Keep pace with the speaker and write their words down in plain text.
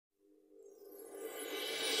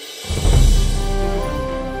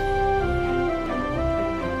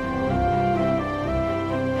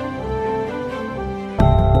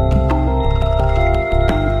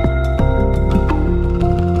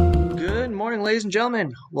morning, ladies and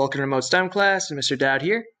gentlemen. Welcome to Remote STEM class. Mr. Dad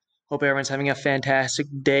here. Hope everyone's having a fantastic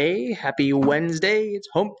day. Happy Wednesday. It's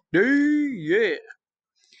hump day. Yeah.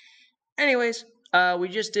 Anyways, we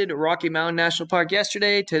just did Rocky Mountain National Park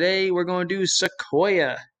yesterday. Today, we're going to do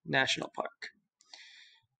Sequoia National Park.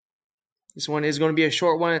 This one is going to be a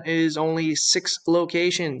short one. It is only 6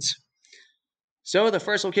 locations. So the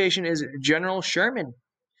first location is General Sherman.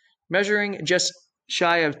 Measuring just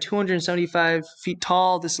shy of 275 feet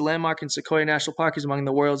tall, this landmark in Sequoia National Park is among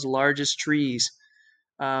the world's largest trees.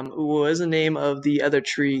 What was the name of the other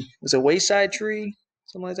tree? Was it a wayside tree?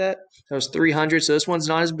 Something like that? That was 300, so this one's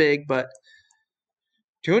not as big, but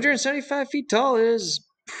 275 feet tall is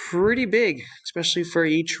pretty big, especially for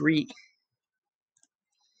a tree.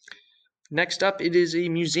 Next up, it is a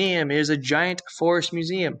museum. It is a giant forest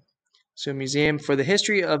museum. So a museum for the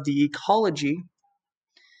history of the ecology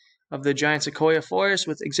of the giant sequoia forest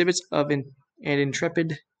with exhibits of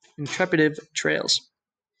intrepidative trails.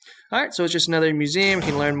 Alright, so it's just another museum. You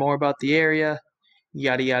can learn more about the area,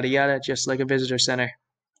 yada yada yada, just like a visitor center.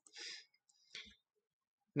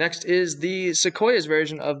 Next is the Sequoia's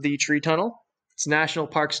version of the tree tunnel. It's National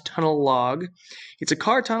Park's tunnel log. It's a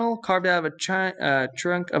car tunnel carved out of a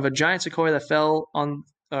trunk of a giant sequoia that fell on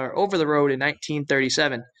over the road in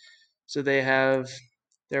 1937. So there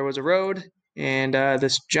was a road, and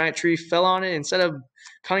this giant tree fell on it. Instead of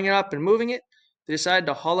cutting it up and moving it, they decided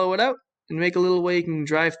to hollow it out and make a little way you can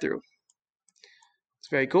drive through. It's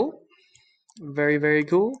very cool. Very, very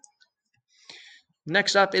cool.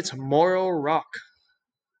 Next up, it's Morro Rock.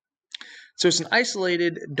 So it's an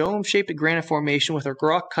isolated, dome-shaped granite formation with a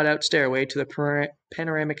rock cutout stairway to the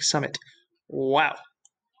panoramic summit. Wow.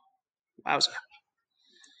 Wowza.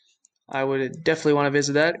 I would definitely want to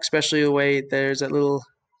visit that, especially the way there's that little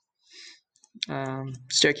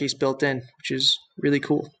staircase built in, which is really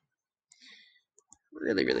cool.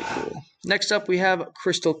 Really, really cool. Next up, we have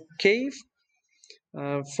Crystal Cave.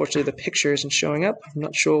 Fortunately, the picture isn't showing up. I'm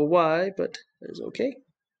not sure why, but it's okay.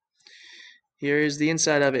 Here's the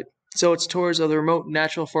inside of it. So it's tours of the remote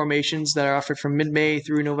natural formations that are offered from mid-May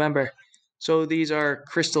through November. So these are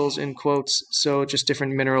crystals in quotes, so just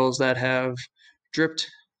different minerals that have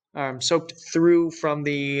soaked through from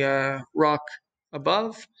the rock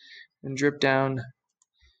above and dripped down,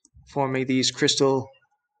 forming these crystals.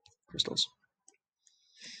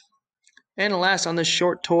 And last on this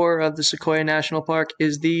short tour of the Sequoia National Park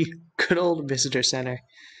is the good old visitor center.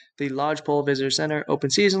 The Lodgepole Visitor Center, open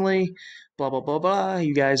seasonally, blah, blah, blah, blah.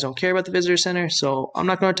 You guys don't care about the visitor center, so I'm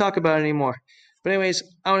not going to talk about it anymore. But anyways,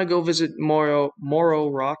 I want to go visit Morro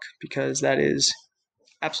Rock because that is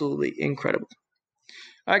absolutely incredible.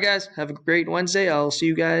 All right, guys, have a great Wednesday. I'll see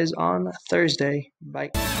you guys on Thursday.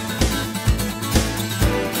 Bye.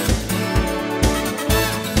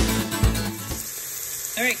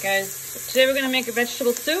 All right, guys, today we're going to make a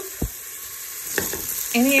vegetable soup.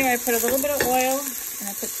 In here, I put a little bit of oil, and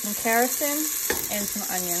I put some carrots in and some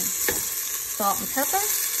onions, salt and pepper.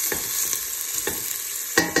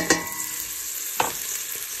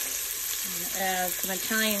 I'm going to add some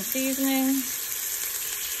Italian seasoning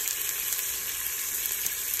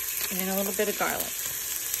and a little bit of garlic.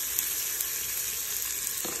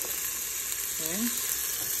 Okay.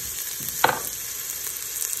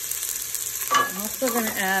 I'm also going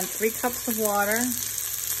to add 3 cups of water.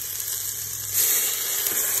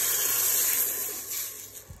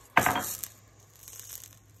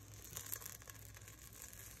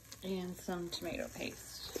 And some tomato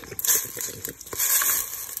paste.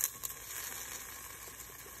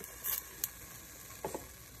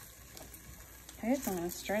 Okay, so I'm going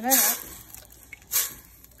to stir that up.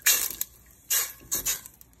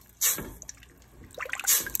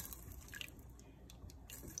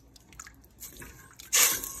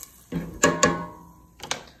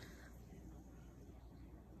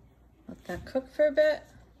 Let that cook for a bit.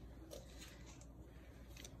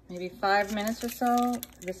 Maybe 5 minutes or so.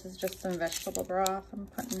 This is just some vegetable broth I'm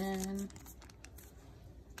putting in.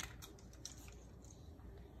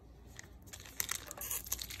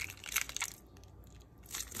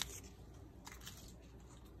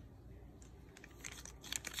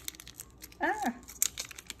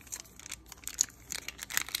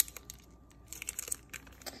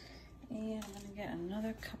 And I'm gonna get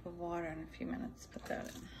another cup of water in a few minutes, put that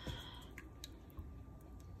in.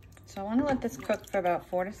 So I want to let this cook for about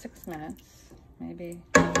 4 to 6 minutes, maybe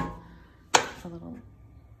a little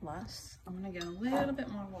less. I'm going to get a little bit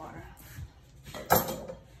more water.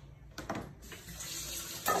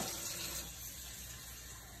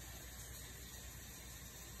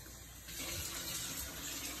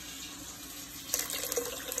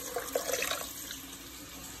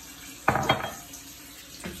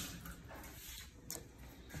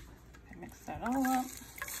 it all up.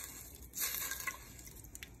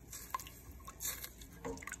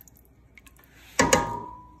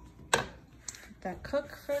 Let that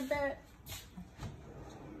cook for a bit.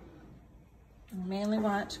 You mainly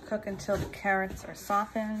want it to cook until the carrots are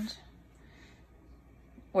softened,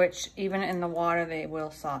 which even in the water they will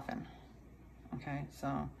soften. Okay, so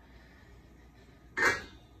ow,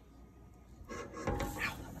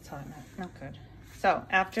 that's how I meant. Not good. So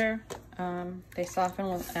after they soften,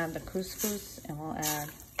 we'll add the couscous and we'll add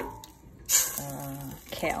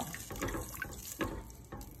kale,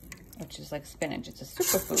 which is like spinach. It's a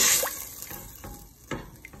superfood.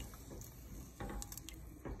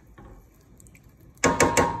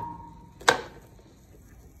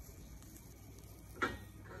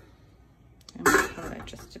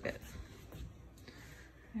 Just a bit.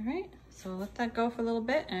 All right, so let that go for a little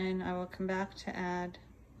bit and I will come back to add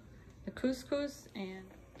the couscous. And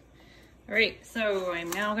all right, so I'm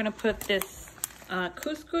now gonna put this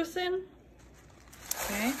couscous in.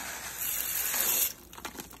 Okay.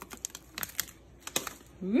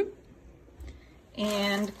 Whoop.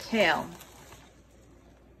 And kale.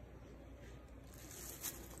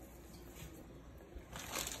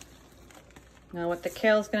 Now what the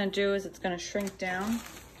kale is going to do is it's going to shrink down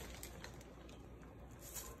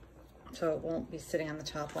so it won't be sitting on the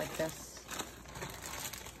top like this.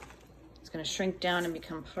 It's going to shrink down and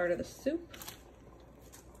become part of the soup.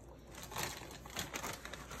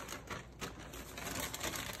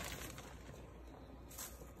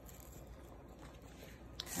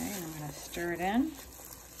 Okay, and I'm going to stir it in.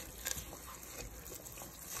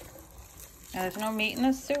 Now there's no meat in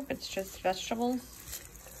this soup, it's just vegetables.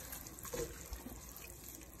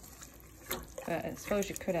 But I suppose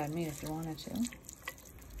you could add meat if you wanted to.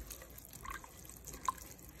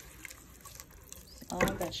 It's all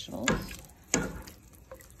vegetables.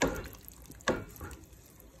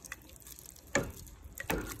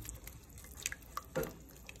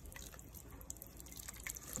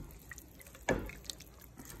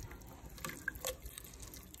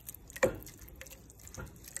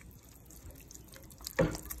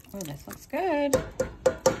 Oh, this looks good.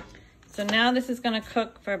 So now this is going to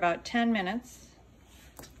cook for about 10 minutes.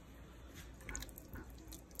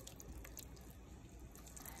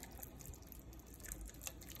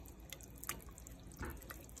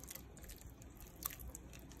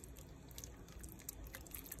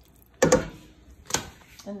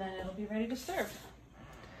 And then it'll be ready to serve.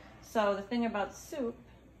 So the thing about soup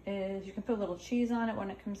is you can put a little cheese on it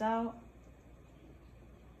when it comes out.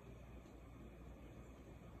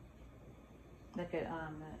 Like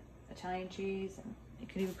Italian cheese, and you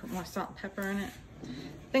could even put more salt and pepper in it.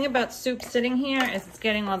 The thing about soup sitting here is it's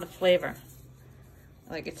getting all the flavor.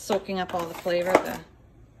 Like it's soaking up all the flavor.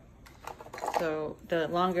 So the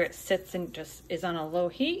longer it sits and just is on a low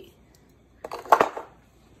heat,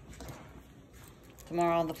 the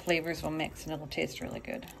more all the flavors will mix and it'll taste really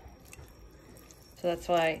good. So that's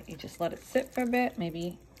why you just let it sit for a bit.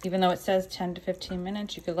 Maybe, even though it says 10 to 15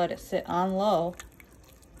 minutes, you could let it sit on low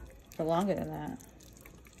for longer than that.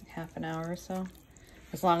 Like half an hour or so.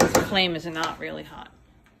 As long as the flame is not really hot.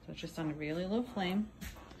 So it's just on a really low flame.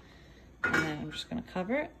 And then I'm just gonna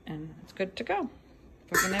cover it and it's good to go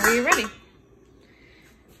for whenever you're ready.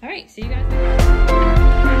 All right, see you guys.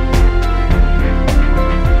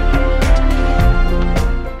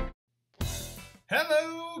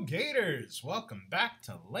 Hello, Gators! Welcome back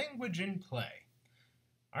to Language in Play.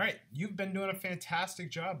 All right, you've been doing a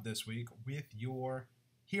fantastic job this week with your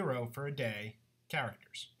Hero for a Day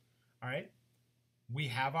characters. All right, we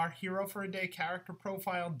have our Hero for a Day character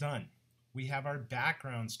profile done. We have our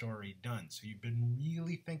background story done. So you've been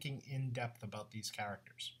really thinking in depth about these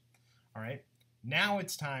characters. All right, now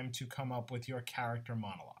it's time to come up with your character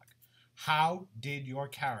monologue. How did your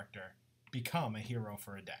character become a hero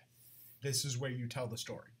for a day? This is where you tell the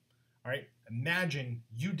story. All right, imagine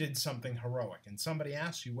you did something heroic and somebody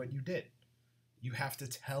asks you what you did. You have to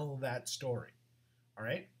tell that story. All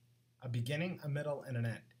right, a beginning, a middle, and an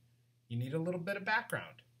end. You need a little bit of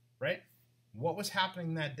background, right? What was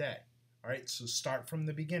happening that day? All right, so start from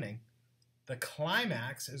the beginning. The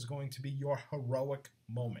climax is going to be your heroic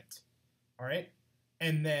moment. All right,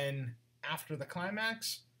 and then after the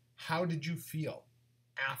climax, how did you feel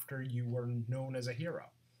after you were known as a hero?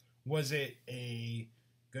 Was it a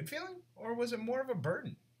good feeling or was it more of a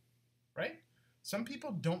burden, right? Some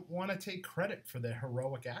people don't want to take credit for their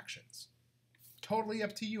heroic actions. Totally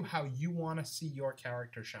up to you how you want to see your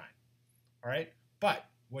character shine, all right? But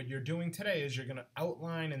what you're doing today is you're going to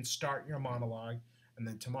outline and start your monologue, and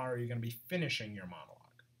then tomorrow you're going to be finishing your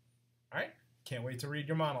monologue, all right? Can't wait to read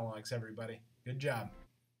your monologues, everybody. Good job.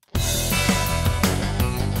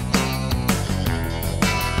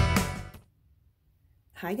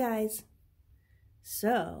 Hi guys.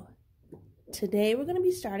 So today we're going to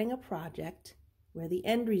be starting a project where the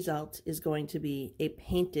end result is going to be a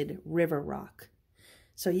painted river rock.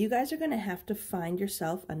 So you guys are going to have to find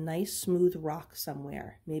yourself a nice smooth rock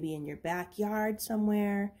somewhere, maybe in your backyard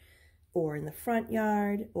somewhere, or in the front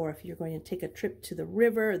yard, or if you're going to take a trip to the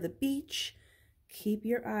river or the beach, keep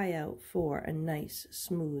your eye out for a nice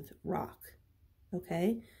smooth rock.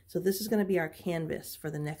 Okay, so this is going to be our canvas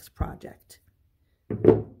for the next project.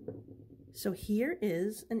 So here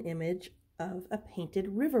is an image of a painted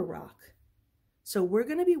river rock. So we're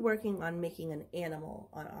going to be working on making an animal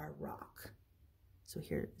on our rock. So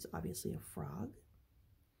here is obviously a frog.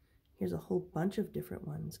 Here's a whole bunch of different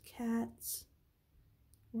ones. Cats,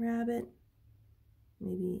 rabbit,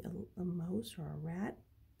 maybe a mouse or a rat.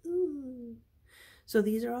 Ooh. So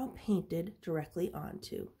these are all painted directly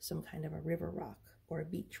onto some kind of a river rock or a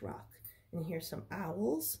beach rock. And here's some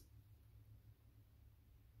owls,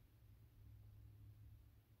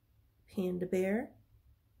 panda bear,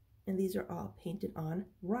 and these are all painted on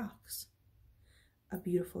rocks. A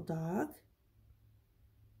beautiful dog,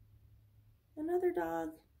 another dog,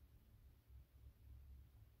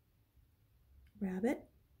 rabbit,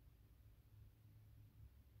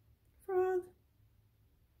 frog,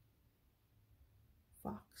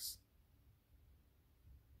 fox.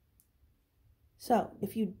 So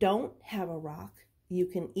if you don't have a rock, you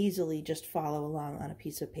can easily just follow along on a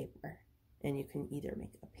piece of paper, and you can either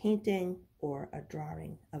make a painting or a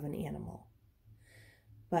drawing of an animal.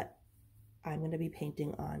 But I'm going to be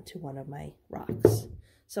painting onto one of my rocks.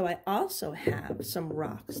 So I also have some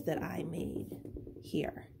rocks that I made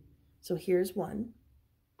here. So here's one.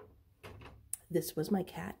 This was my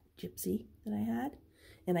cat, Gypsy, that I had,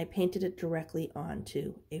 and I painted it directly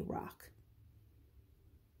onto a rock.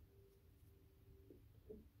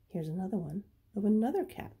 Here's another one of another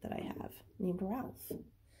cat that I have named Ralph.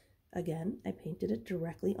 Again, I painted it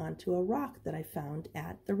directly onto a rock that I found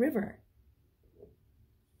at the river.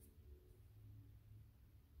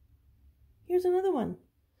 Here's another one.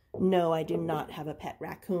 No, I do not have a pet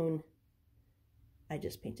raccoon. I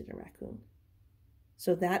just painted a raccoon.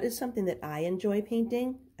 So that is something that I enjoy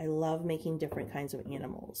painting. I love making different kinds of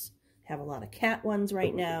animals. I have a lot of cat ones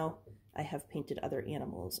right now. I have painted other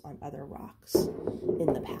animals on other rocks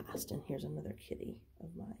in the past. And here's another kitty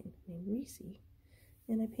of mine named Reese.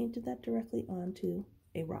 And I painted that directly onto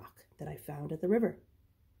a rock that I found at the river.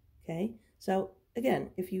 Okay, so again,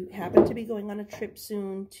 if you happen to be going on a trip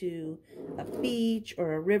soon to a beach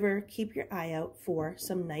or a river, keep your eye out for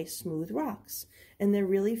some nice smooth rocks. And they're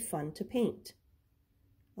really fun to paint.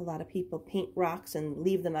 A lot of people paint rocks and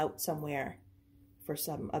leave them out somewhere for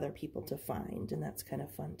some other people to find, and that's kind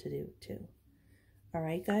of fun to do too. All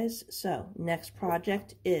right, guys, so next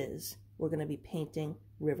project is we're going to be painting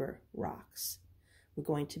river rocks. We're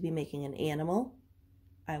going to be making an animal.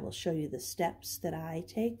 I will show you the steps that I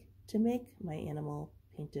take to make my animal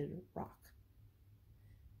painted rock.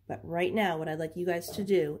 But right now, what I'd like you guys to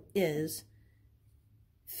do is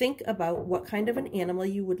think about what kind of an animal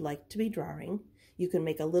you would like to be drawing. You can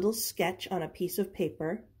make a little sketch on a piece of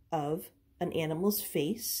paper of an animal's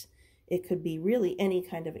face. It could be really any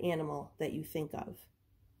kind of animal that you think of.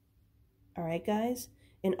 All right, guys?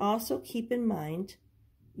 And also keep in mind,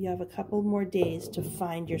 you have a couple more days to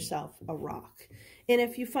find yourself a rock. And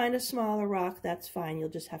if you find a smaller rock, that's fine. You'll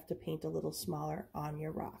just have to paint a little smaller on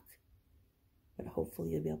your rock. But hopefully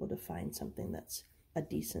you'll be able to find something that's a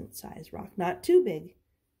decent size rock. Not too big,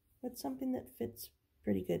 but something that fits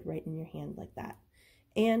pretty good right in your hand like that.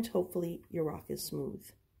 And hopefully your rock is smooth.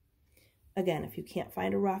 Again, if you can't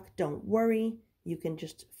find a rock, don't worry. You can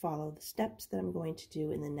just follow the steps that I'm going to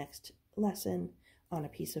do in the next lesson on a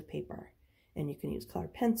piece of paper. And you can use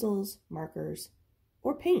colored pencils, markers,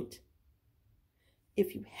 or paint.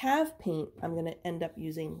 If you have paint, I'm going to end up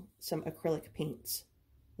using some acrylic paints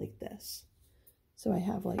like this. So I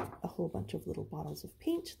have like a whole bunch of little bottles of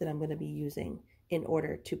paint that I'm going to be using in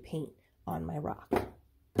order to paint on my rock.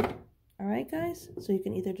 All right, guys? So you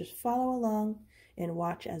can either just follow along and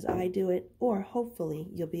watch as I do it, or hopefully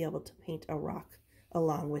you'll be able to paint a rock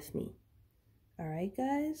along with me. All right,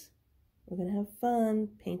 guys? We're going to have fun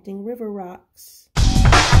painting river rocks.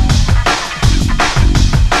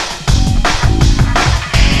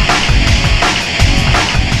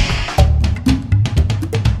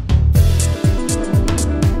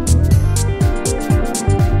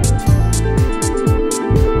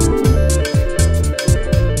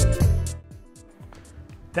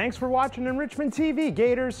 Thanks for watching Enrichment TV,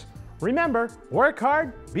 Gators. Remember, work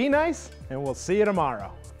hard, be nice, and we'll see you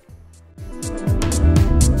tomorrow.